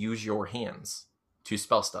them to use your hands to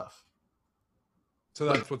spell stuff. So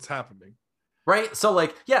that's what's happening. Right? So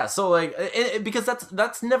like, yeah, so like, because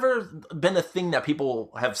that's never been a thing that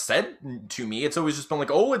people have said to me. It's always just been like,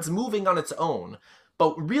 oh, it's moving on its own.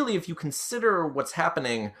 But really, if you consider what's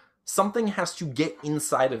happening, something has to get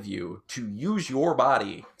inside of you to use your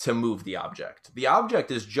body to move the object. The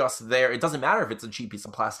object is just there. It doesn't matter if it's a cheap piece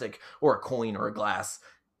of plastic or a coin or a glass.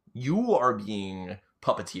 You are being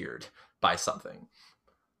puppeteered by something.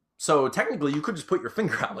 So technically, you could just put your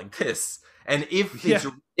finger out like this, and if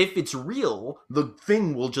it's real, the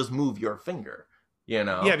thing will just move your finger.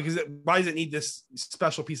 Yeah, because why does it need this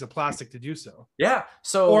special piece of plastic to do so? Yeah,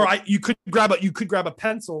 so or you could grab a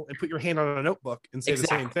pencil and put your hand on a notebook and say the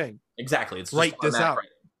same thing. Exactly, it's just write this out.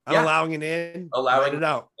 I'm allowing it in, write it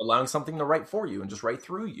out, allowing something to write for you and just write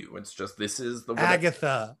through you. It's just, this is the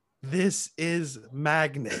Agatha. This is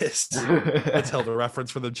Magnus. That's held a reference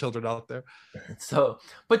for the children out there. So,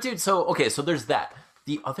 but dude, so there's that.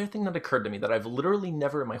 The other thing that occurred to me that I've literally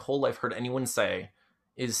never in my whole life heard anyone say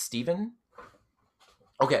is, Steven,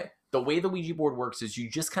 okay, the way the Ouija board works is you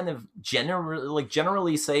just kind of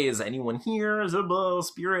generally say, is anyone here? Is a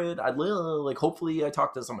spirit? Hopefully I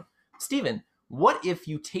talk to someone. Steven, what if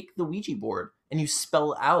you take the Ouija board and you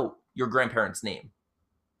spell out your grandparents' name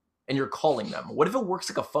and you're calling them? What if it works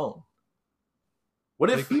like a phone?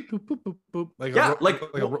 What if, like, boop, boop, boop, boop, boop. Like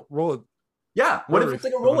roll it. Yeah, what if it's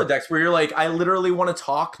like a Rolodex where you're like, I literally want to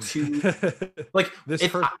talk to, like, this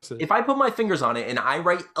if person. if I put my fingers on it and I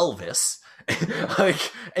write Elvis,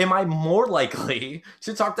 like, am I more likely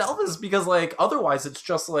to talk to Elvis? Because like, otherwise, it's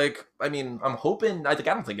just like, I mean, I don't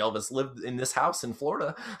think Elvis lived in this house in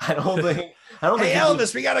Florida. I don't think. Hey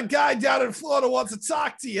Elvis, we got a guy down in Florida wants to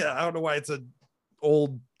talk to you. I don't know why it's an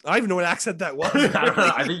old. I don't even know what accent that was. I don't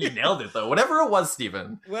know. I think you nailed it though. Whatever it was,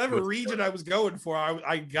 Steven. Whatever region I was going for,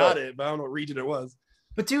 I got it, but I don't know what region it was.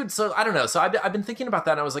 But dude, so I don't know. So I've been thinking about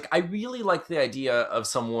that, and I was like, I really like the idea of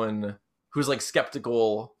someone who's like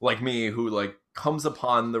skeptical, like me, who like comes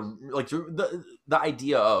upon the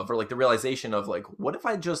idea of, or like the realization of, like, what if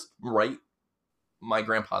I just write my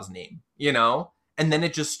grandpa's name, and then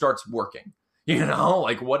it just starts working,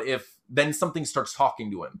 like, what if then something starts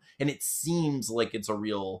talking to him and it seems like it's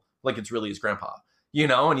it's really his grandpa,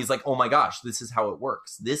 and he's like, oh my gosh, this is how it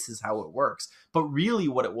works. But really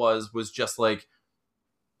what it was just like,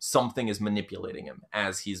 something is manipulating him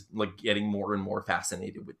as he's like getting more and more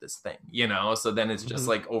fascinated with this thing, so then it's just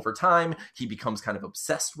like, over time he becomes kind of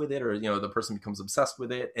obsessed with it, or the person becomes obsessed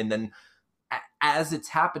with it, and then as it's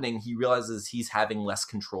happening, he realizes he's having less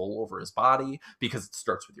control over his body, because it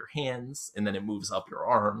starts with your hands and then it moves up your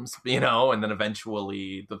arms, and then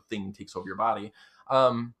eventually the thing takes over your body.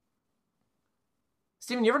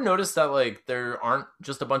 Steven, you ever notice that like there aren't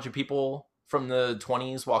just a bunch of people from the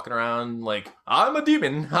 20s walking around like, I'm a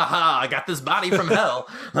demon, haha, I got this body from hell,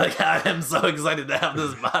 like, I am so excited to have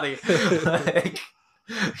this body. Like,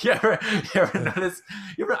 you ever notice,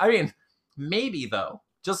 I mean, maybe though,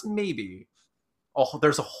 just maybe,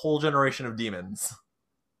 there's a whole generation of demons.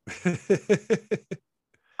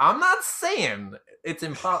 I'm not saying it's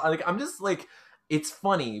impossible. Like, I'm just like, it's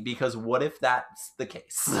funny because what if that's the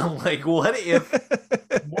case? Like, what if,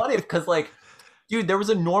 because like, dude, there was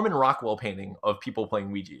a Norman Rockwell painting of people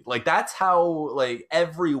playing Ouija. Like, that's how like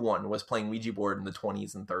everyone was playing Ouija board in the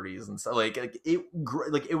 20s and 30s, and so like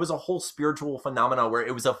it was a whole spiritual phenomena where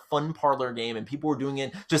it was a fun parlor game and people were doing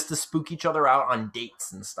it just to spook each other out on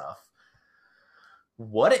dates and stuff.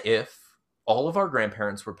 What if all of our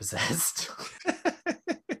grandparents were possessed?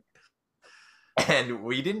 And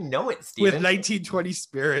we didn't know it, Steven. With 1920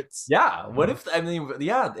 spirits. Yeah. What if, I mean,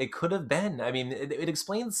 yeah, it could have been. I mean, it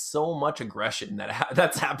explains so much aggression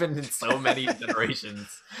that's happened in so many generations.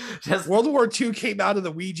 Just World War II came out of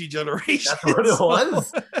the Ouija generation. That's what it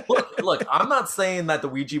was. Look, I'm not saying that the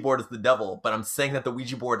Ouija board is the devil, but I'm saying that the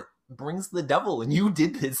Ouija board brings the devil, and you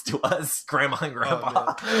did this to us, Grandma and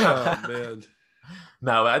Grandpa. Oh, man.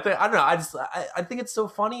 No, I don't know. I think it's so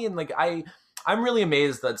funny, and like I'm really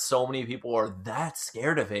amazed that so many people are that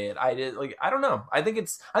scared of it. I don't know. I think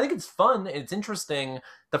it's fun. It's interesting.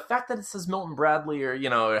 The fact that it says Milton Bradley or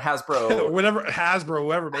Hasbro,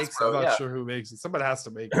 whoever makes it. I'm not sure who makes it. Somebody has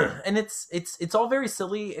to make it. And it's all very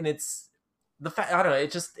silly, and it's the fact, I don't know.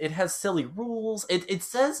 It has silly rules. It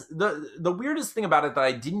says the weirdest thing about it that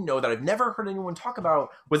I didn't know, that I've never heard anyone talk about,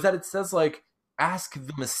 was that it says like, ask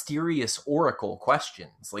the mysterious oracle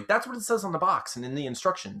questions. Like, that's what it says on the box and in the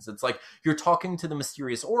instructions. It's like, you're talking to the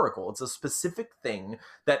mysterious oracle. It's a specific thing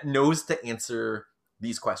that knows to answer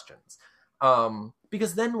these questions.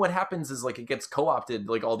 Because then what happens is like, it gets co-opted.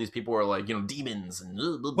 Like, all these people are like, demons and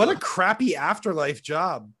blah, blah, blah. What a crappy afterlife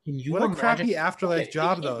job. What a crappy afterlife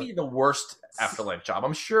job, though. It can't be the worst afterlife job.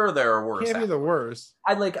 I'm sure there are worse. It can't be the worst.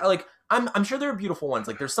 I'm sure there are beautiful ones.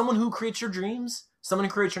 Like, there's someone who creates your dreams, someone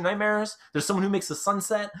who creates your nightmares. There's someone who makes the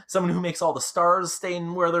sunset, someone who makes all the stars stay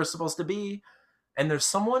where they're supposed to be. And there's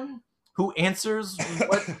someone who answers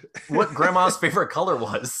what grandma's favorite color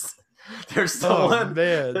was. There's someone. Oh,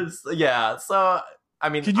 man. Yeah. So, I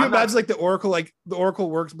mean, can you imagine like the Oracle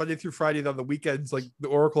works Monday through Friday, and on the weekends, like the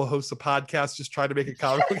Oracle hosts a podcast just trying to make a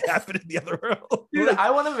comic book happen in the other world? Dude, I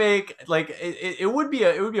want to make like it would be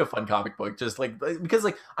a fun comic book, just like, because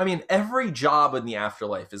like, I mean, every job in the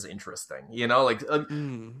afterlife is interesting,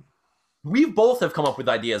 we both have come up with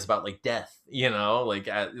ideas about like death,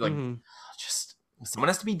 just someone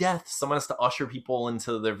has to be death, someone has to usher people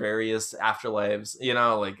into their various afterlives,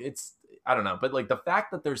 it's, I don't know, but like the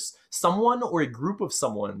fact that there's someone or a group of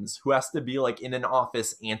someones who has to be like in an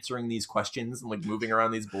office answering these questions and like moving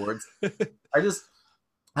around these boards, I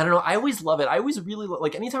don't know. I always love it. I always really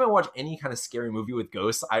like, anytime I watch any kind of scary movie with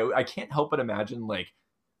ghosts, I can't help but imagine like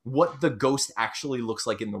what the ghost actually looks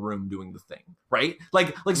like in the room doing the thing, right?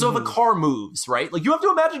 Like so if a car moves, right? Like, you have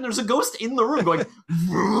to imagine there's a ghost in the room going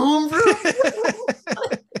vroom, vroom.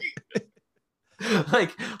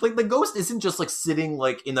 like the ghost isn't just like sitting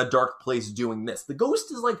like in a dark place doing this. The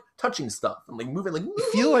ghost is like touching stuff and like moving. Like, I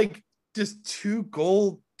feel like just too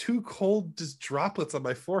cold just droplets on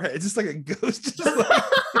my forehead. It's just like a ghost. Just like...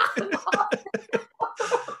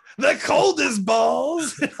 The coldest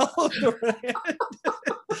balls.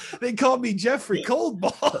 They call me Jeffrey Cold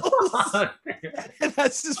Balls. And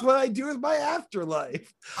that's just what I do with my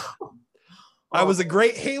afterlife. I was a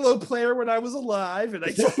great Halo player when I was alive, and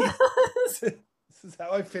this is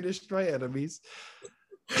how I finished my enemies.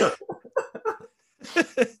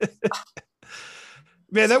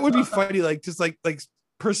 Man, that would be funny. Like just like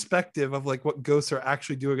perspective of like what ghosts are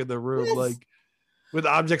actually doing in the room, like when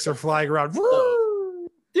objects are flying around.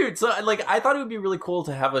 Dude, so like I thought it would be really cool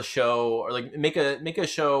to have a show or like make a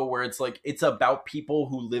show where it's like it's about people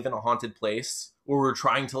who live in a haunted place where we're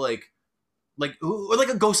trying to like or like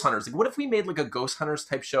a ghost hunters. Like what if we made like a ghost hunters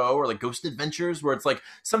type show or like ghost adventures where it's like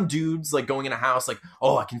some dudes like going in a house like,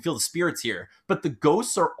 oh, I can feel the spirits here. But the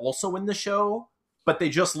ghosts are also in the show, but they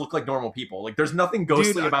just look like normal people. Like there's nothing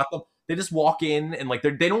ghostly about them. They just walk in and like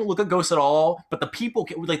they don't look like ghosts at all, but the people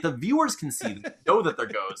can, like the viewers can see them, know that they're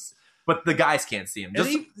ghosts. But the guys can't see him.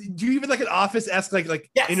 Do you even like an office-esque like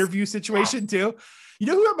yes. interview situation too? You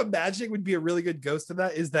know who I'm imagining would be a really good ghost in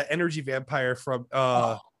that is that energy vampire from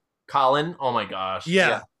Colin. Oh my gosh.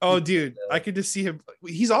 Yeah. Oh dude, I could just see him.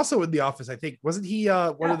 He's also in The Office, I think. Wasn't he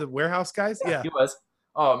one of the warehouse guys? Yeah. He was.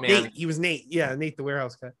 Oh man. Nate. He was Nate. Yeah, Nate the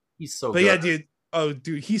warehouse guy. He's so but good. Yeah, dude. Oh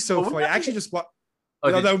dude, he's so funny. Actually just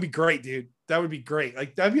that would be great, dude. That would be great.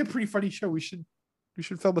 Like that'd be a pretty funny show. We should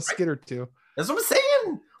film a skit or two. That's what I'm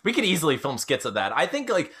saying. We could easily film skits of that. I think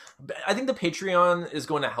the Patreon is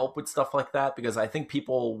going to help with stuff like that because I think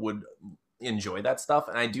people would enjoy that stuff,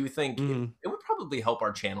 and I do think it would probably help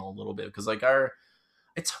our channel a little bit because like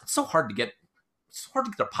it's so hard to get our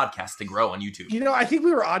podcast to grow on YouTube. You know, I think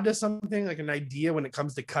we were onto something like an idea when it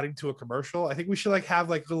comes to cutting to a commercial. I think we should like have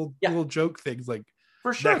like little joke things like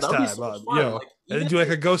for sure next time, so you know, like, and do like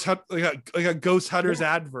a ghost hunt like a ghost hunters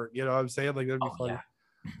advert. You know what I'm saying? Like that'd be funny.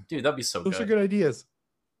 Yeah. Dude, that'd be so good. Those are good ideas.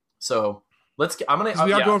 So let's get, I'm gonna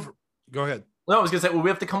go ahead. No, I was gonna say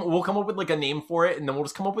we'll come up with like a name for it, and then we'll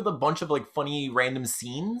just come up with a bunch of like funny random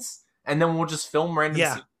scenes, and then we'll just film random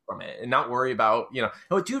scenes from it and not worry about, you know.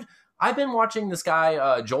 Oh, dude, I've been watching this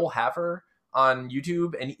guy Joel Haver on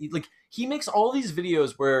YouTube, and he makes all these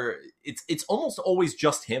videos where it's almost always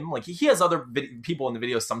just him. Like he has other people in the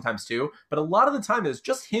videos sometimes too, but a lot of the time it's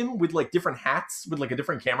just him with like different hats with like a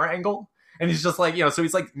different camera angle, and he's just like, you know, so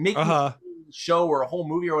he's like making a show or a whole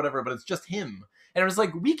movie or whatever, but it's just him. And it was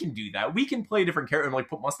like, we can do that. We can play different characters and like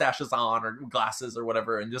put mustaches on or glasses or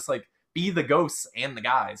whatever, and just like be the ghosts and the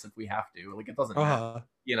guys if we have to. Like it doesn't matter,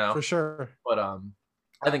 you know, for sure. But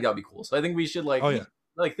I think that'd be cool. So I think we should like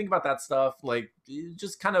think about that stuff. Like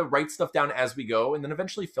just kind of write stuff down as we go, and then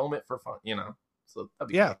eventually film it for fun, you know. So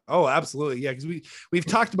that'd be cool. Oh, absolutely. Yeah, because we've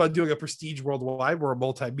talked about doing a Prestige Worldwide. We're a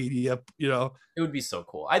multimedia, you know. It would be so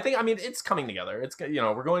cool. I mean, it's coming together. It's, you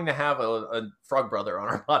know, we're going to have a Frog Brother on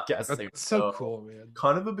our podcast. That's so cool, man.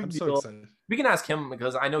 Kind of a big deal. So we can ask him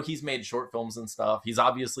because I know he's made short films and stuff. He's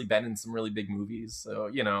obviously been in some really big movies. So,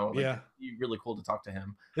 you know, like, it'd be really cool to talk to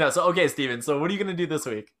him. Yeah. So, okay, Steven. So what are you going to do this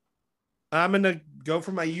week? I'm going to go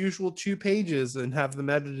for my usual 2 pages and have them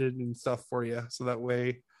edited and stuff for you. So that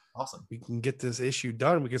way, awesome, we can get this issue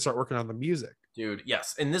done. We can start working on the music. Dude,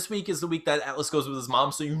 yes. And this week is the week that Atlas goes with his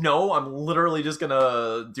mom. So, you know, I'm literally just going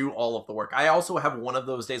to do all of the work. I also have one of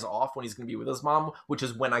those days off when he's going to be with his mom, which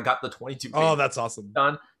is when I got the 22 pages. Oh, that's awesome.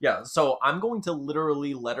 Done. Yeah. So I'm going to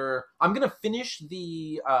literally I'm going to finish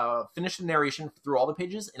the narration through all the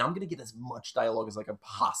pages, and I'm going to get as much dialogue as I can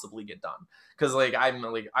possibly get done. Because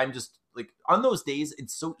I'm just like on those days,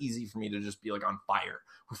 it's so easy for me to just be like on fire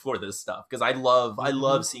for this stuff. Because I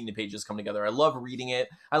love seeing the pages come together. I love reading it.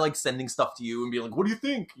 I like sending stuff to you and being like, what do you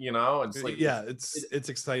think? You know, it's like, yeah, it's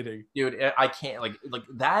exciting, dude. I can't like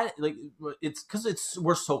that. Like it's because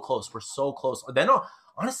we're so close. We're so close. Then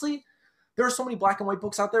honestly, there are so many black and white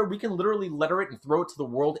books out there. We can literally letter it and throw it to the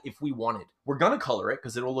world if we wanted. We're gonna color it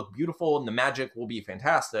because it'll look beautiful and the magic will be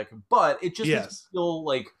fantastic. But it just makes me feel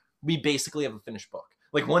like we basically have a finished book.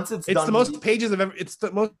 Like once it's done, the most pages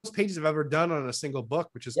I've ever done on a single book,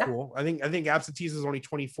 which is cool. I think Absentees is only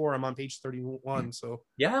 24. I'm on page 31. So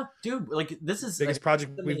yeah, dude, like this is biggest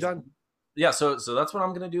project we've done. Yeah, so that's what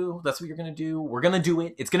I'm gonna do. That's what you're gonna do. We're gonna do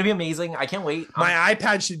it. It's gonna be amazing. I can't wait. My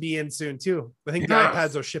iPad should be in soon too. I think the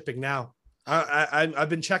iPads are shipping now. I've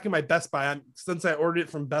been checking my Best Buy. Since I ordered it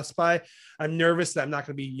from Best Buy, I'm nervous that I'm not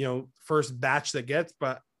gonna be, you know, first batch that gets.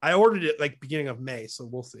 But I ordered it like beginning of May, so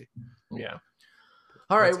we'll see. Yeah.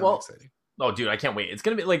 All right. Well. Oh, dude, I can't wait. It's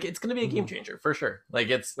gonna be a game changer for sure. Like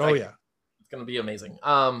it's. It's gonna be amazing.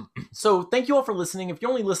 So thank you all for listening. If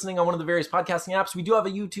you're only listening on one of the various podcasting apps, we do have a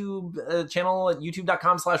YouTube channel at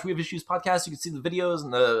youtube.com/We Have Issues podcast. You can see the videos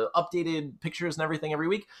and the updated pictures and everything every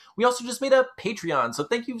week. We also just made a Patreon, so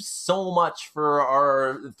thank you so much for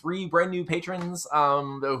our 3 brand new patrons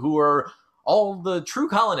who are all the true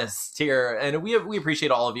colonists here, and we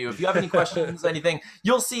appreciate all of you. If you have any questions, anything,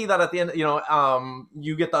 you'll see that at the end,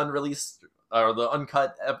 you get the unreleased or the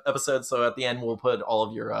uncut episode. So at the end, we'll put all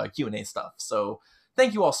of your Q&A stuff. So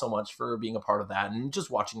thank you all so much for being a part of that and just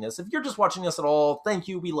watching this. If you're just watching this at all, thank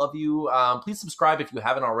you. We love you. Please subscribe if you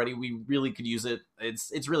haven't already. We really could use it.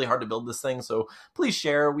 It's really hard to build this thing. So please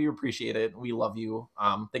share. We appreciate it. We love you.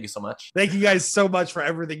 Thank you so much. Thank you guys so much for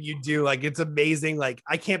everything you do. Like, it's amazing. Like,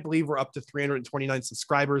 I can't believe we're up to 329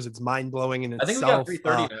 subscribers. It's mind blowing in itself. I think we got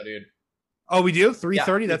 330 now, dude. Oh, we do 330.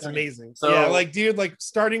 Yeah, That's 330. amazing. So, yeah, like, dude, like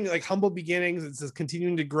starting like humble beginnings, it's just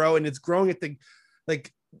continuing to grow, and it's growing at the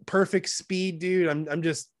like perfect speed, dude. I'm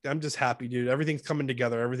just happy, dude. Everything's coming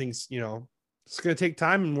together. Everything's, it's gonna take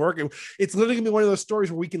time and work. It's literally gonna be one of those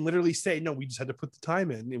stories where we can literally say, no, we just had to put the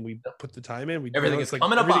time in, and we put the time in. Everything is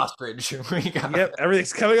coming up ostrich. Yep,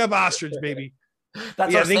 everything's coming up ostrich, baby.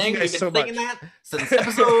 That's our saying. We've been thinking that since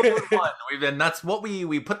episode 1. That's what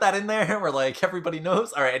we put that in there. We're like, everybody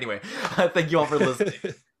knows. All right. Anyway, thank you all for listening.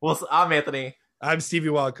 I'm Anthony. I'm Stevie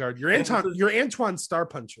Wildcard. You're Antoine Star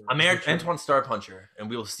Puncher. I'm Antoine Star Puncher, and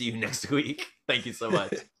we will see you next week. Thank you so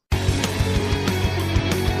much.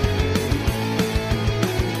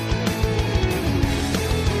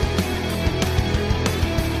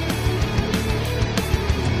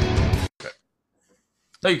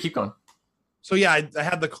 No, you keep going. So yeah, I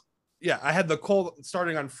had the cold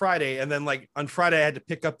starting on Friday, and then like on Friday I had to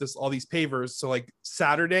pick up all these pavers. So like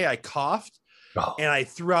Saturday I coughed and I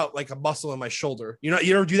threw out like a muscle in my shoulder. You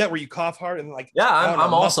ever do that where you cough hard and like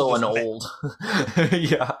I'm also an old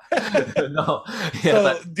yeah. No.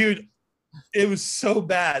 Yeah, so, dude, it was so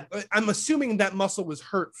bad. I'm assuming that muscle was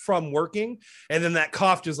hurt from working, and then that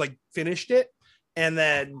cough just like finished it. And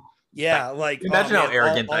then like imagine how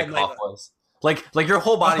arrogant that cough was. Like your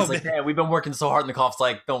whole body's like, man, we've been working so hard, and the cough's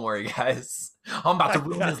like, don't worry, guys, I'm about to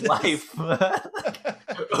ruin his life.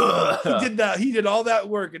 He did all that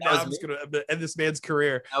work, and now I'm just gonna end this man's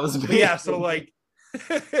career. That was me. But yeah, so like,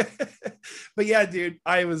 but yeah, dude,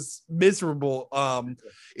 I was miserable.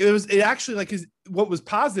 It actually like, what was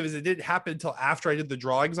positive is it didn't happen until after I did the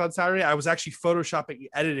drawings on Saturday. I was actually photoshopping,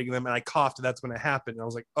 editing them, and I coughed, and that's when it happened. And I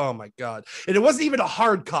was like, oh my god! And it wasn't even a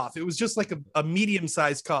hard cough; it was just like a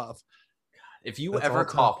medium-sized cough. If you ever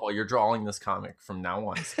cough while you're drawing this comic from now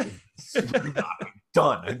on, I'm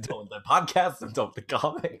done. I'm done with the podcast. I'm done with the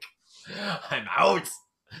comic. I'm out.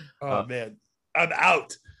 Oh man, I'm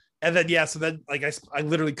out. And then so then like I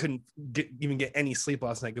literally couldn't even get any sleep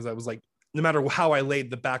last night because I was like, no matter how I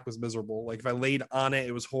laid, the back was miserable. Like if I laid on it,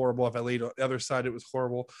 it was horrible. If I laid on the other side, it was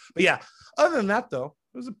horrible. But yeah, other than that though,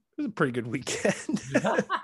 it was a pretty good weekend.